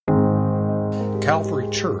Calvary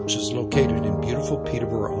Church is located in beautiful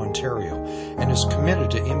Peterborough, Ontario, and is committed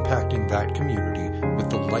to impacting that community with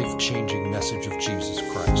the life-changing message of Jesus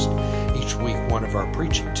Christ. Each week, one of our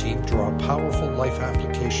preaching team draw powerful life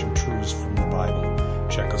application truths from the Bible.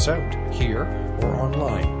 Check us out here or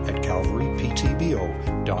online at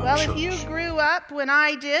calvaryptbo.church. Well, if you grew up when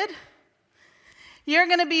I did, you're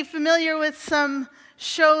going to be familiar with some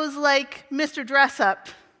shows like Mr. Dress-Up,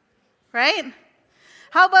 right?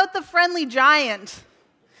 How about The Friendly Giant?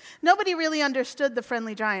 Nobody really understood The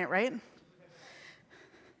Friendly Giant, right?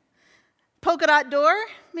 Polka Dot Door,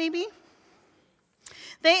 maybe?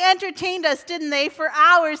 They entertained us, didn't they, for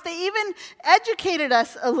hours. They even educated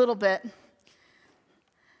us a little bit.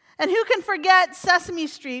 And who can forget Sesame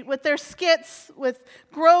Street with their skits with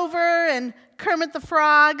Grover and Kermit the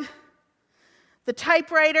Frog, the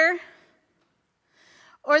typewriter?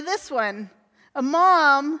 Or this one, a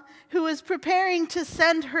mom who was preparing to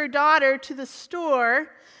send her daughter to the store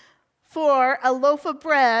for a loaf of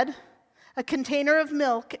bread, a container of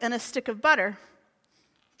milk, and a stick of butter.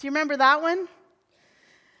 Do you remember that one?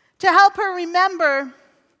 To help her remember,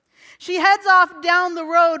 she heads off down the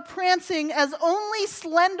road prancing as only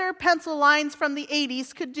slender pencil lines from the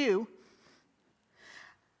 80s could do,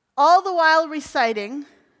 all the while reciting,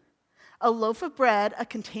 a loaf of bread, a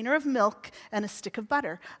container of milk, and a stick of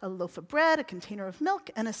butter. A loaf of bread, a container of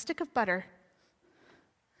milk, and a stick of butter.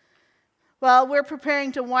 Well, we're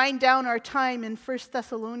preparing to wind down our time in 1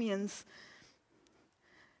 Thessalonians.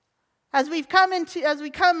 As we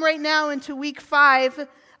come right now into week 5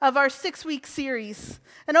 of our 6-week series.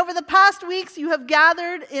 And over the past weeks, you have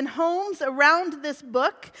gathered in homes around this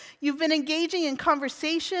book. You've been engaging in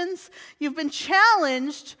conversations. You've been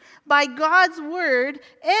challenged by God's word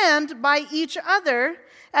and by each other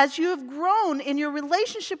as you have grown in your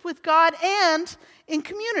relationship with God and in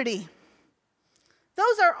community.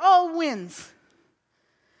 Those are all wins.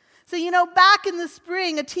 So, back in the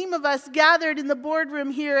spring, a team of us gathered in the boardroom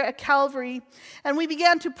here at Calvary, and we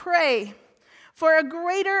began to pray for a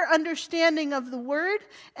greater understanding of the word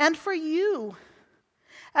and for you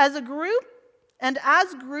as a group and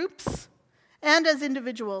as groups and as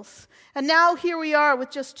individuals. And now here we are with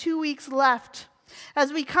just 2 weeks left.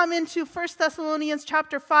 As we come into 1 Thessalonians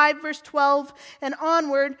chapter 5, verse 12 and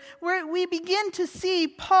onward, where we begin to see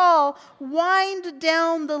Paul wind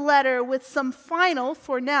down the letter with some final,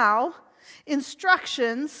 for now,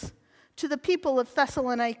 instructions to the people of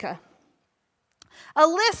Thessalonica. A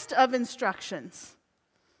list of instructions,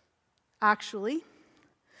 actually,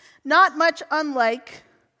 not much unlike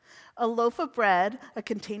a loaf of bread, a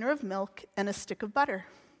container of milk, and a stick of butter.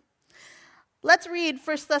 Let's read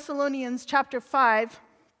 1 Thessalonians chapter 5,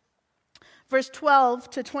 verse 12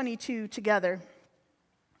 to 22 together.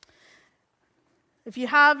 If you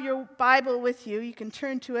have your Bible with you, you can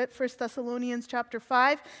turn to it, 1 Thessalonians chapter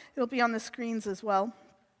 5. It'll be on the screens as well.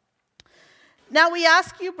 Now we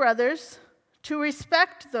ask you, brothers, to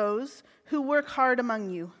respect those who work hard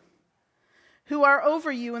among you, who are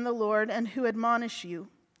over you in the Lord and who admonish you.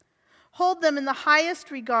 Hold them in the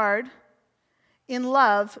highest regard in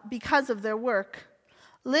love because of their work.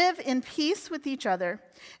 Live in peace with each other.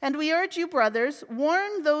 And we urge you, brothers,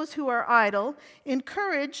 warn those who are idle,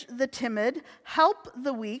 encourage the timid, help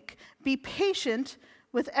the weak, be patient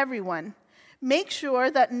with everyone. Make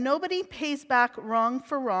sure that nobody pays back wrong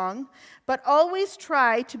for wrong, but always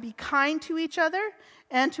try to be kind to each other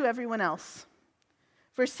and to everyone else.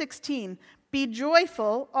 Verse 16, be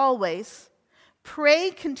joyful always,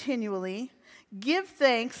 pray continually, give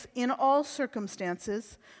thanks in all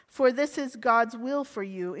circumstances, for this is God's will for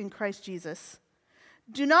you in Christ Jesus.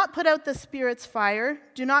 Do not put out the Spirit's fire,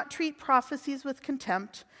 do not treat prophecies with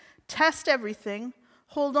contempt, test everything,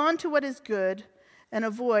 hold on to what is good, and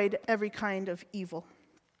avoid every kind of evil.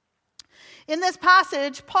 In this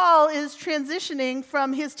passage, Paul is transitioning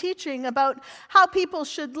from his teaching about how people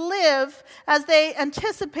should live as they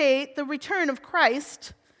anticipate the return of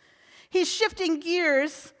Christ. He's shifting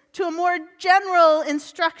gears to a more general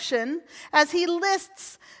instruction as he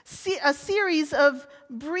lists a series of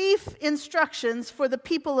brief instructions for the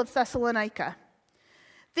people of Thessalonica.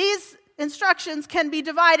 These instructions can be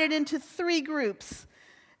divided into 3 groups.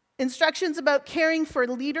 Instructions about caring for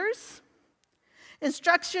leaders,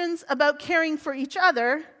 instructions about caring for each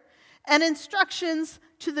other, and instructions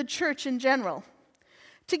to the church in general.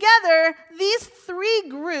 Together, these 3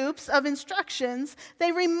 groups of instructions,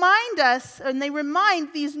 they remind us, and they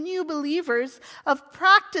remind these new believers of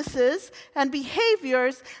practices and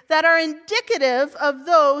behaviors that are indicative of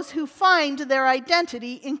those who find their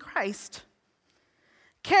identity in Christ.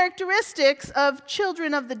 Characteristics of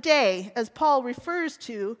children of the day, as Paul refers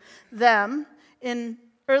to them in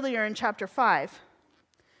earlier in chapter 5.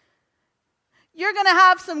 You're going to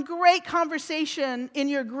have some great conversation in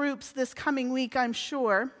your groups this coming week, I'm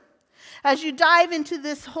sure, as you dive into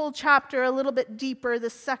this whole chapter a little bit deeper,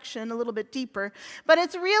 this section a little bit deeper. But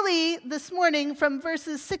it's really this morning from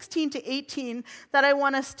verses 16 to 18 that I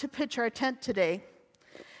want us to pitch our tent today.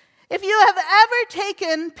 If you have ever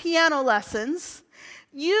taken piano lessons,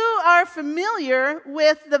 you are familiar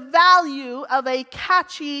with the value of a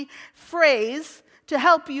catchy phrase to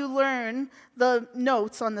help you learn the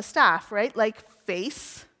notes on the staff, right? Like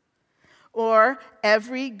face, or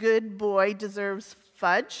every good boy deserves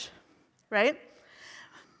fudge, right?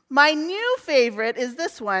 My new favorite is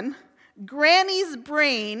this one, Granny's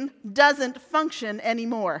brain doesn't function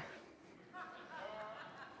anymore.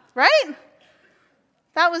 Right?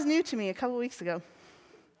 That was new to me a couple weeks ago.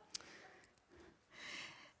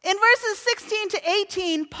 In verses 16 to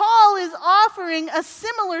 18, Paul is offering a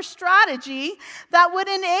similar strategy that would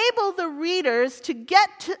enable the readers to get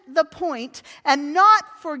to the point and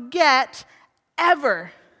not forget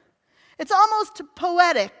ever. It's almost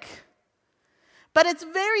poetic, but it's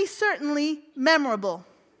very certainly memorable.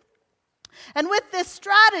 And with this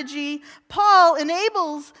strategy, Paul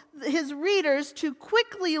enables his readers to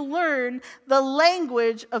quickly learn the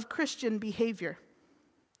language of Christian behavior.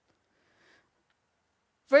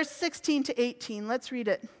 Verse 16 to 18, let's read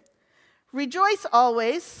it. Rejoice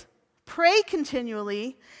always, pray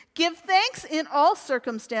continually, give thanks in all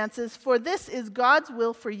circumstances, for this is God's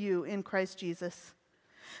will for you in Christ Jesus.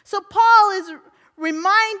 So Paul is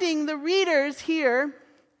reminding the readers here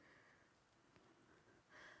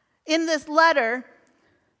in this letter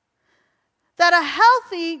that a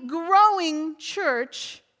healthy, growing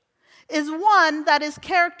church is one that is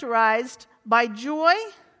characterized by joy,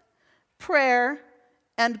 prayer,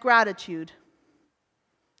 and gratitude.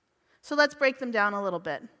 So let's break them down a little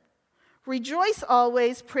bit. Rejoice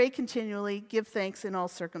always, pray continually, give thanks in all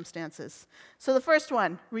circumstances. So the first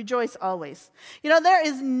one, rejoice always. You know, there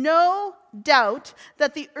is no doubt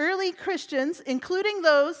that the early Christians, including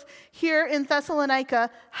those here in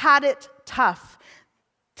Thessalonica, had it tough.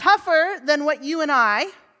 Tougher than what you and I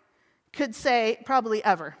could say probably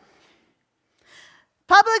ever.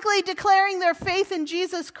 Publicly declaring their faith in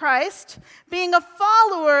Jesus Christ, being a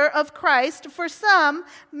follower of Christ, for some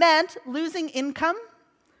meant losing income.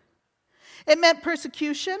 It meant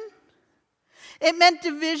persecution. It meant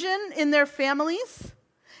division in their families.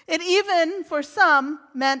 It even, for some,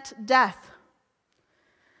 meant death.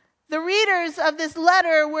 The readers of this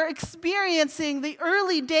letter were experiencing the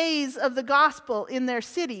early days of the gospel in their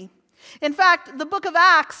city. In fact, the book of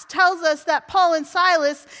Acts tells us that Paul and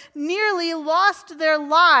Silas nearly lost their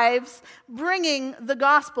lives bringing the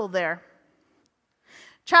gospel there.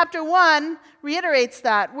 Chapter 1 reiterates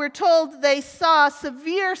that. We're told they saw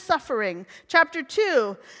severe suffering. Chapter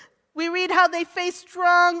 2, we read how they faced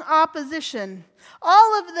strong opposition.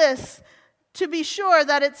 All of this to be sure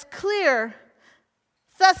that it's clear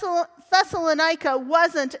Thessalonica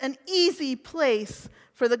wasn't an easy place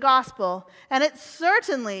for the gospel, and it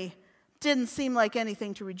certainly didn't seem like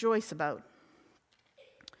anything to rejoice about.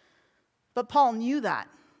 But Paul knew that.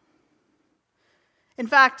 In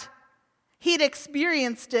fact, he'd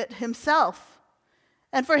experienced it himself.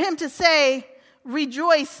 And for him to say,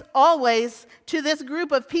 rejoice always, to this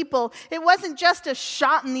group of people, it wasn't just a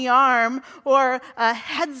shot in the arm or a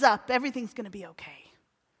heads up, everything's going to be okay.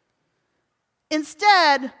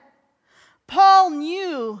 Instead, Paul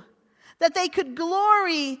knew that they could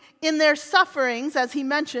glory in their sufferings, as he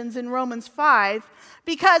mentions in Romans 5,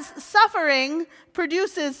 because suffering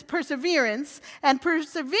produces perseverance, and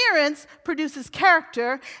perseverance produces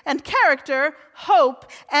character, and character, hope,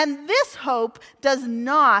 and this hope does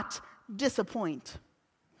not disappoint.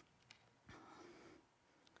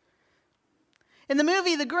 In the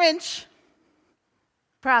movie The Grinch,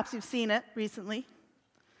 perhaps you've seen it recently,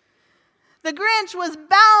 the Grinch was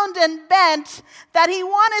bound and bent that he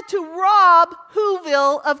wanted to rob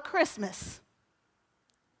Whoville of Christmas.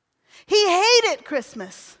 He hated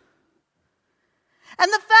Christmas.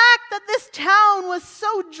 And the fact that this town was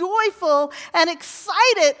so joyful and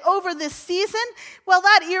excited over this season, well,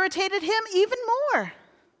 that irritated him even more.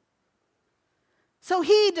 So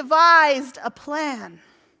he devised a plan.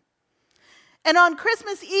 And on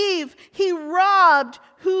Christmas Eve, he robbed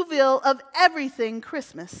Whoville of everything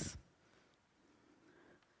Christmas.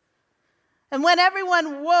 And when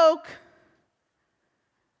everyone woke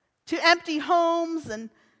to empty homes and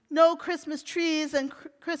no Christmas trees and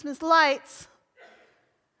Christmas lights,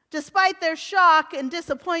 despite their shock and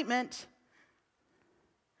disappointment,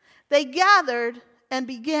 they gathered and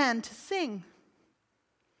began to sing.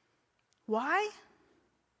 Why?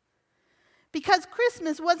 Because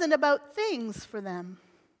Christmas wasn't about things for them.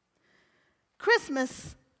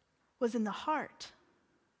 Christmas was in the heart.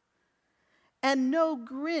 And no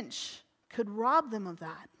Grinch could rob them of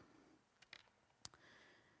that.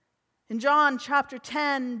 In John chapter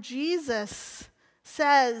 10, Jesus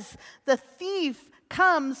says, "The thief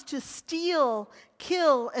comes to steal,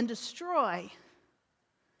 kill, and destroy.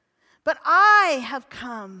 But I have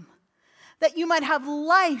come that you might have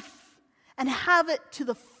life and have it to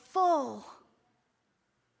the full."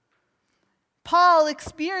 Paul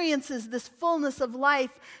experiences this fullness of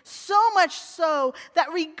life, so much so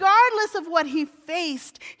that regardless of what he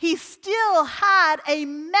faced, he still had a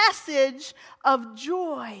message of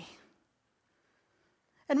joy.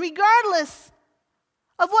 And regardless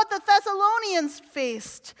of what the Thessalonians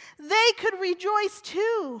faced, they could rejoice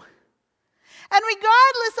too. And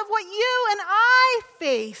regardless of what you and I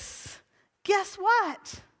face, guess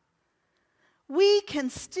what? We can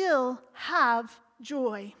still have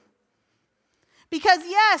joy. Because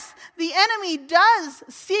yes, the enemy does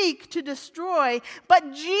seek to destroy,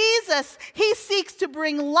 but Jesus, he seeks to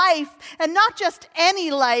bring life, and not just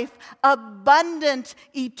any life, abundant,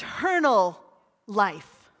 eternal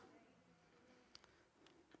life.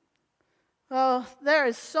 Oh, there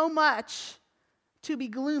is so much to be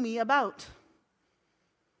gloomy about.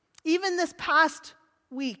 Even this past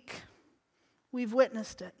week, we've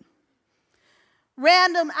witnessed it.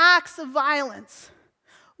 Random acts of violence.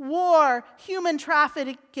 War, human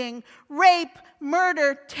trafficking, rape,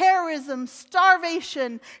 murder, terrorism,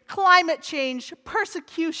 starvation, climate change,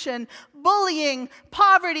 persecution, bullying,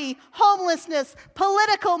 poverty, homelessness,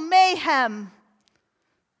 political mayhem.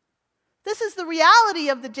 This is the reality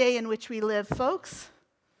of the day in which we live, folks.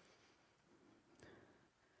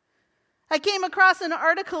 I came across an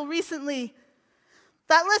article recently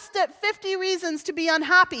that listed 50 reasons to be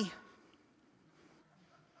unhappy.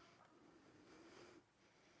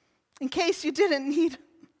 In case you didn't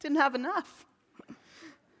have enough.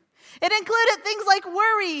 It included things like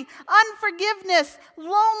worry, unforgiveness,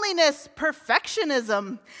 loneliness,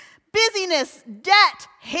 perfectionism, busyness, debt,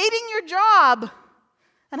 hating your job.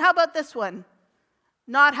 And how about this one?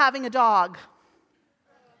 Not having a dog.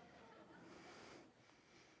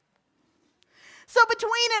 So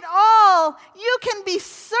between it all, you can be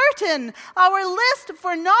certain our list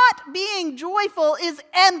for not being joyful is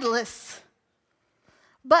endless.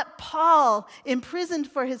 But Paul,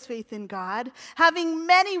 imprisoned for his faith in God, having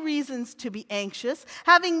many reasons to be anxious,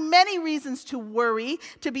 having many reasons to worry,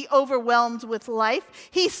 to be overwhelmed with life,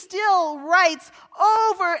 he still writes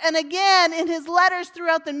over and again in his letters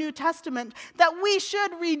throughout the New Testament that we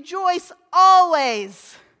should rejoice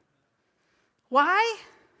always. Why?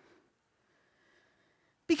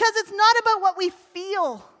 Because it's not about what we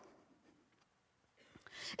feel.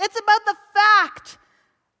 It's about the fact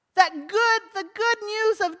that the good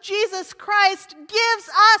news of Jesus Christ gives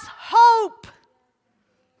us hope.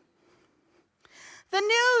 The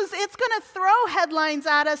news, it's going to throw headlines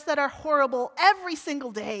at us that are horrible every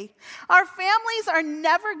single day. Our families are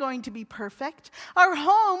never going to be perfect. Our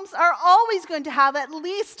homes are always going to have at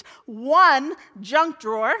least one junk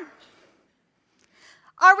drawer.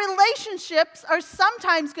 Our relationships are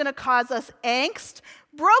sometimes going to cause us angst.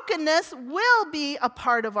 Brokenness will be a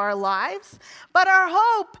part of our lives, but our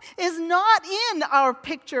hope is not in our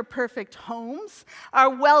picture-perfect homes, our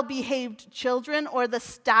well-behaved children, or the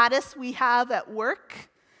status we have at work,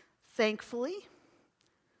 thankfully.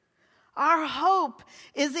 Our hope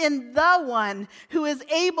is in the one who is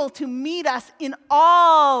able to meet us in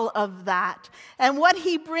all of that. And what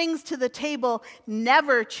he brings to the table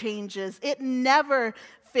never changes. It never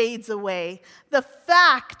fades away. The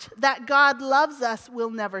fact that God loves us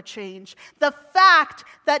will never change. The fact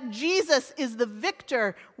that Jesus is the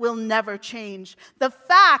victor will never change. The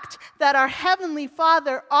fact that our Heavenly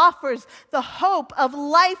Father offers the hope of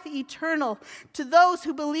life eternal to those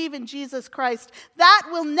who believe in Jesus Christ, that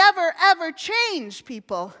will never ever change,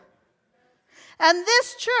 people. And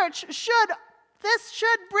this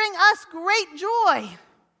should bring us great joy.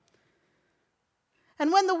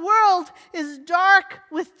 And when the world is dark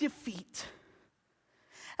with defeat,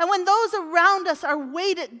 and when those around us are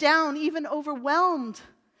weighted down, even overwhelmed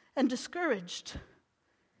and discouraged,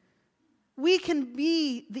 we can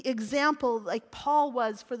be the example like Paul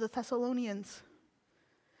was for the Thessalonians.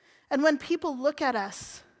 And when people look at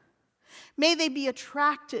us, may they be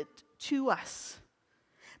attracted to us,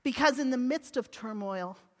 because in the midst of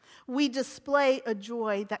turmoil, we display a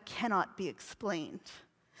joy that cannot be explained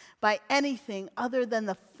by anything other than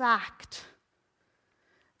the fact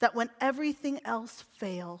that when everything else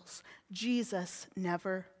fails, Jesus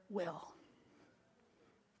never will.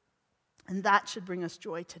 And that should bring us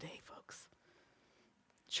joy today, folks.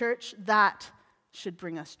 Church, that should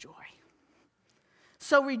bring us joy.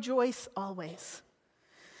 So rejoice always.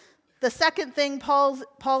 The second thing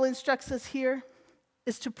Paul instructs us here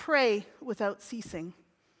is to pray without ceasing.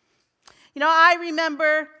 I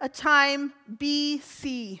remember a time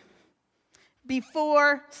BC,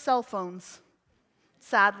 before cell phones,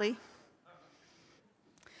 sadly.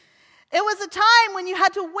 It was a time when you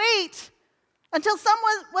had to wait until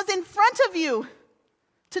someone was in front of you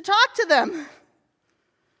to talk to them.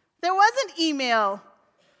 There wasn't email,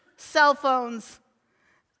 cell phones.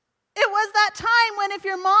 It was that time when if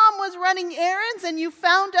your mom was running errands and you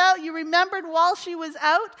found out, you remembered while she was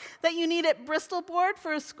out that you needed Bristol board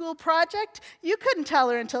for a school project, you couldn't tell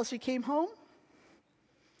her until she came home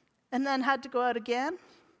and then had to go out again.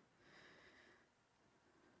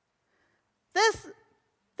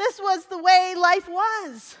 This was the way life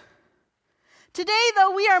was. Today,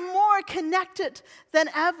 though, we are more connected than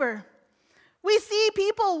ever. We see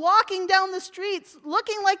people walking down the streets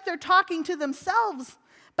looking like they're talking to themselves,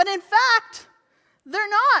 but in fact, they're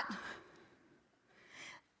not.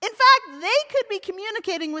 In fact, they could be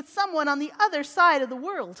communicating with someone on the other side of the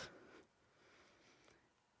world.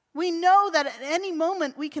 We know that at any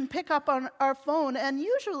moment we can pick up on our phone and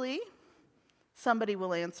usually somebody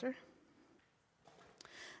will answer.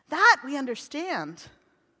 That we understand.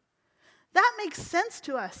 That makes sense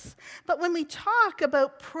to us. But when we talk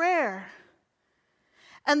about prayer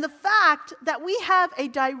and the fact that we have a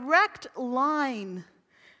direct line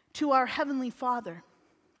to our Heavenly Father,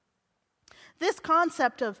 this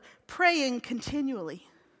concept of praying continually,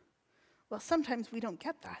 well, sometimes we don't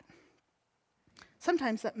get that.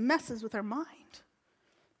 Sometimes that messes with our mind.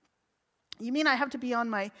 You mean I have to be on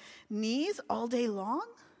my knees all day long?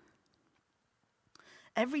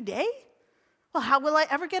 Every day? Well, how will I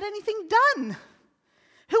ever get anything done?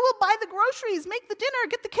 Who will buy the groceries, make the dinner,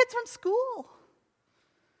 get the kids from school?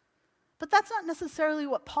 But that's not necessarily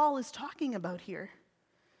what Paul is talking about here.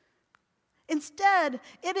 Instead,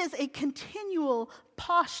 it is a continual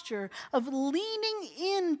posture of leaning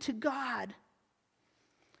into God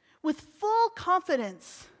with full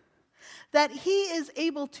confidence that He is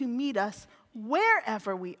able to meet us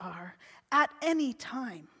wherever we are at any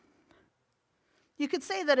time. You could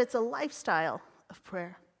say that it's a lifestyle of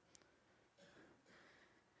prayer.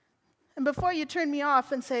 And before you turn me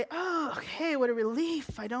off and say, oh, okay, what a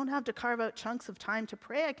relief. I don't have to carve out chunks of time to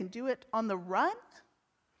pray. I can do it on the run.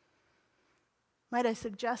 Might I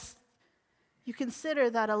suggest you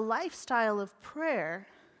consider that a lifestyle of prayer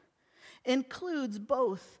includes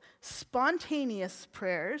both spontaneous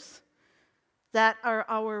prayers that are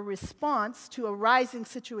our response to arising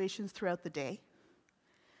situations throughout the day,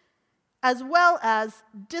 as well as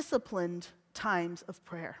disciplined times of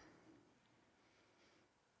prayer.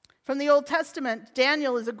 From the Old Testament,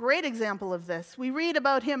 Daniel is a great example of this. We read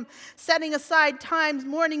about him setting aside times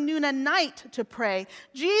morning, noon, and night to pray.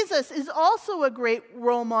 Jesus is also a great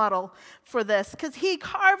role model for this because he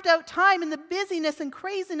carved out time in the busyness and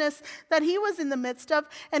craziness that he was in the midst of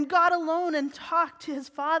and got alone and talked to his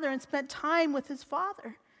Father and spent time with his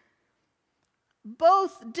Father.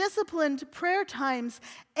 Both disciplined prayer times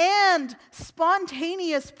and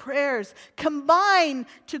spontaneous prayers combine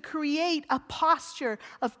to create a posture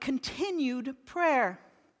of continued prayer.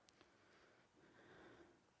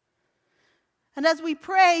 And as we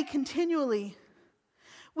pray continually,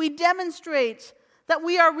 we demonstrate that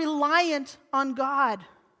we are reliant on God.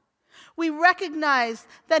 We recognize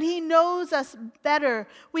that He knows us better.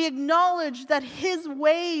 We acknowledge that His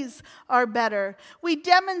ways are better. We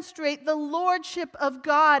demonstrate the lordship of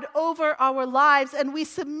God over our lives, and we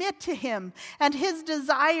submit to Him and His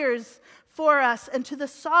desires for us and to the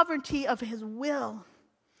sovereignty of His will.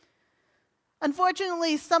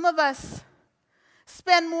 Unfortunately, some of us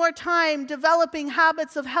spend more time developing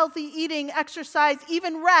habits of healthy eating, exercise,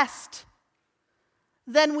 even rest,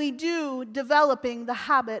 than we do developing the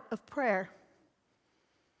habit of prayer.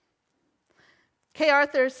 Kay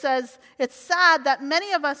Arthur says, it's sad that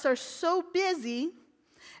many of us are so busy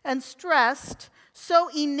and stressed, so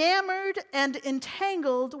enamored and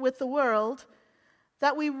entangled with the world,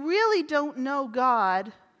 that we really don't know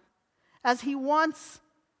God as He wants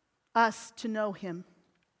us to know Him.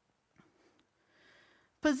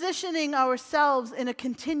 Positioning ourselves in a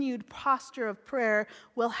continued posture of prayer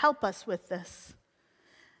will help us with this.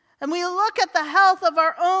 And we look at the health of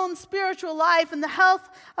our own spiritual life and the health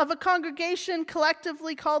of a congregation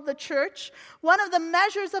collectively called the church. One of the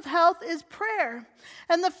measures of health is prayer.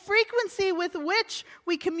 And the frequency with which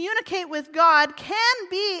we communicate with God can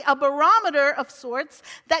be a barometer of sorts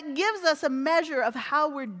that gives us a measure of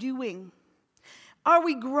how we're doing. Are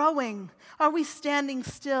we growing? Are we standing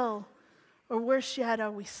still? Or worse yet,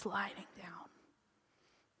 are we sliding down?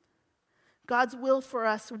 God's will for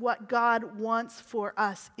us, what God wants for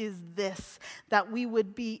us is this, that we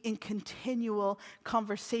would be in continual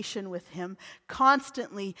conversation with Him,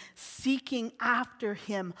 constantly seeking after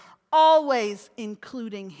Him, always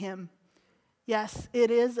including Him. Yes,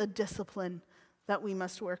 it is a discipline that we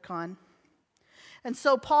must work on. And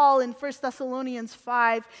so Paul in 1 Thessalonians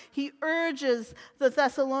 5, he urges the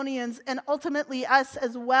Thessalonians and ultimately us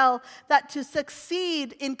as well that to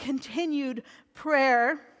succeed in continued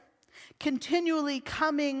prayer, continually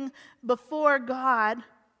coming before God,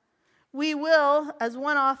 we will, as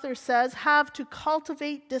one author says, have to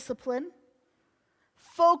cultivate discipline,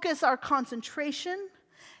 focus our concentration,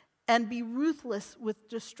 and be ruthless with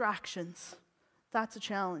distractions. That's a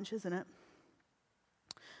challenge, isn't it?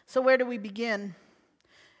 So where do we begin?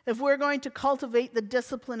 If we're going to cultivate the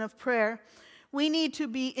discipline of prayer, we need to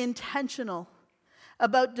be intentional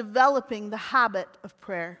about developing the habit of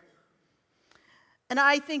prayer. And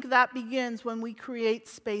I think that begins when we create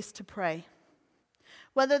space to pray.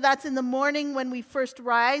 Whether that's in the morning when we first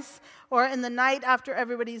rise or in the night after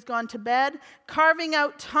everybody's gone to bed, carving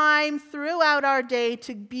out time throughout our day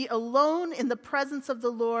to be alone in the presence of the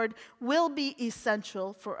Lord will be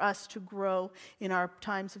essential for us to grow in our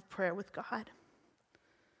times of prayer with God.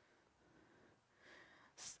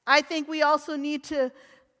 I think we also need to,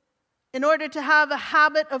 in order to have a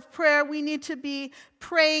habit of prayer, we need to be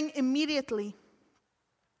praying immediately.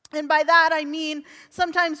 And by that I mean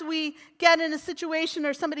sometimes we get in a situation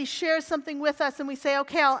or somebody shares something with us and we say,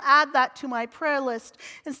 okay, I'll add that to my prayer list.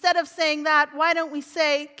 Instead of saying that, why don't we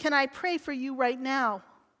say, can I pray for you right now?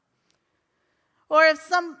 Or if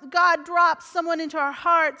God drops someone into our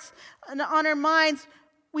hearts and on our minds,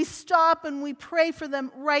 we stop and we pray for them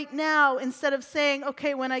right now instead of saying,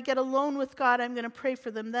 okay, when I get alone with God, I'm going to pray for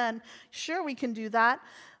them then. Sure, we can do that.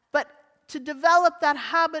 But to develop that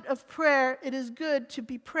habit of prayer, it is good to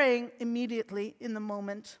be praying immediately in the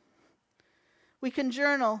moment. We can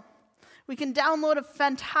journal. We can download a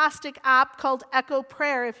fantastic app called Echo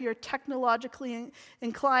Prayer if you're technologically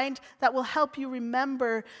inclined that will help you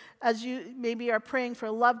remember as you maybe are praying for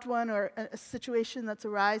a loved one or a situation that's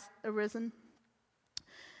arisen.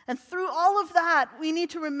 And through all of that, we need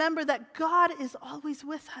to remember that God is always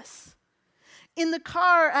with us. In the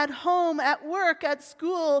car, at home, at work, at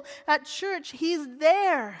school, at church, He's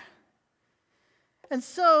there. And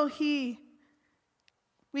so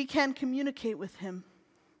we can communicate with Him.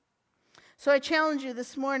 So I challenge you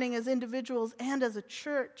this morning as individuals and as a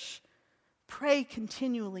church, pray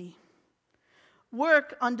continually.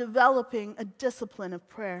 Work on developing a discipline of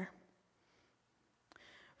prayer.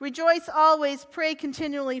 Rejoice always, pray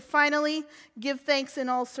continually. Finally, give thanks in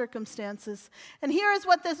all circumstances. And here is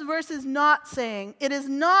what this verse is not saying. It is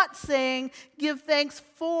not saying give thanks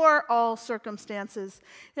for all circumstances.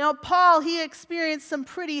 You know, Paul, he experienced some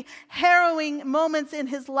pretty harrowing moments in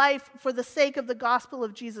his life for the sake of the gospel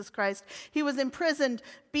of Jesus Christ. He was imprisoned,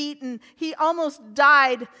 beaten, he almost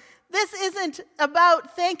died. This isn't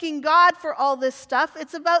about thanking God for all this stuff.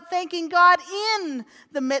 It's about thanking God in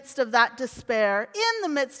the midst of that despair, in the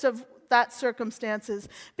midst of that circumstances,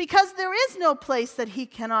 because there is no place that He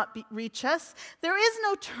cannot reach us. There is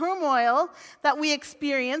no turmoil that we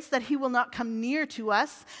experience that He will not come near to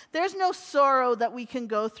us. There's no sorrow that we can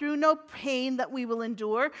go through, no pain that we will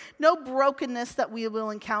endure, no brokenness that we will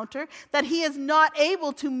encounter, that He is not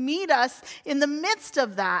able to meet us in the midst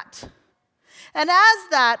of that. And as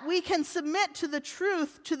that, we can submit to the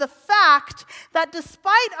truth, to the fact that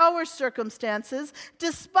despite our circumstances,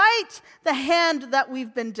 despite the hand that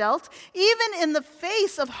we've been dealt, even in the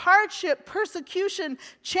face of hardship, persecution,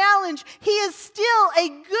 challenge, He is still a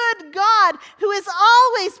good God who is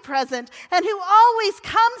always present and who always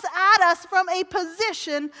comes at us from a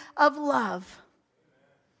position of love.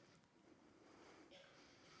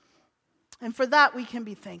 And for that, we can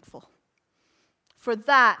be thankful. For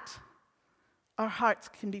that, our hearts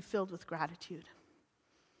can be filled with gratitude.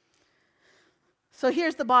 So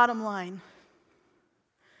here's the bottom line.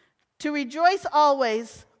 To rejoice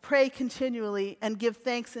always, pray continually, and give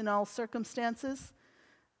thanks in all circumstances.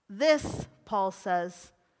 This, Paul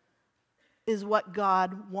says, is what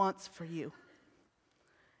God wants for you.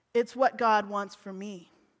 It's what God wants for me.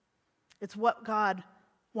 It's what God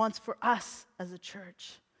wants for us as a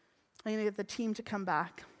church. I'm going to get the team to come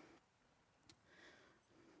back.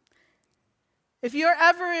 If you're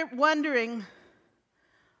ever wondering,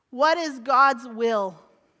 what is God's will?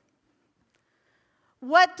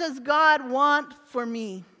 What does God want for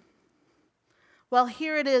me? Well,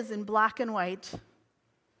 here it is in black and white.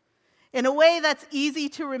 In a way that's easy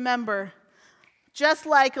to remember, just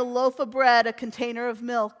like a loaf of bread, a container of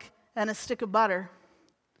milk, and a stick of butter.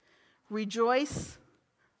 Rejoice,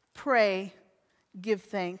 pray, give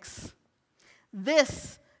thanks.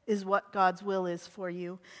 This is what God's will is for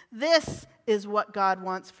you. This is what God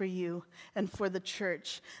wants for you and for the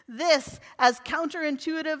church. This, as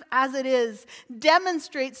counterintuitive as it is,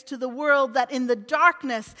 demonstrates to the world that in the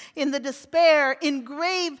darkness, in the despair, in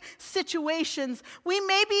grave situations, we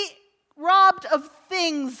may be robbed of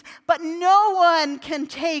things, but no one can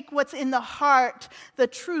take what's in the heart, the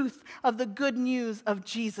truth of the good news of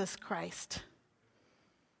Jesus Christ.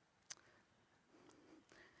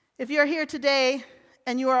 If you're here today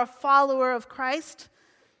and you are a follower of Christ,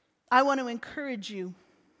 I want to encourage you.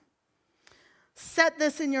 Set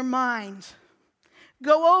this in your mind.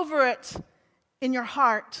 Go over it in your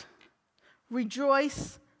heart.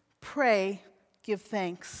 Rejoice, pray, give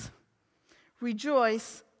thanks.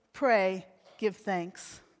 Rejoice, pray, give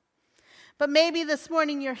thanks. But maybe this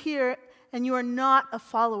morning you're here and you are not a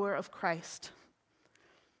follower of Christ.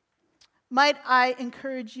 Might I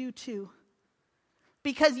encourage you to?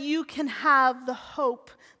 Because you can have the hope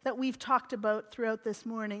that we've talked about throughout this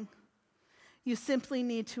morning. You simply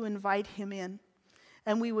need to invite him in,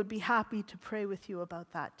 and we would be happy to pray with you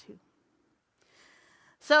about that too.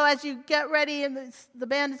 So as you get ready and the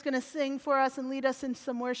band is going to sing for us and lead us in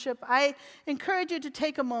some worship, I encourage you to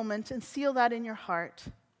take a moment and seal that in your heart.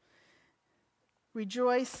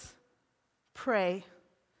 Rejoice, pray,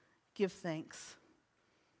 give thanks.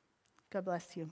 God bless you.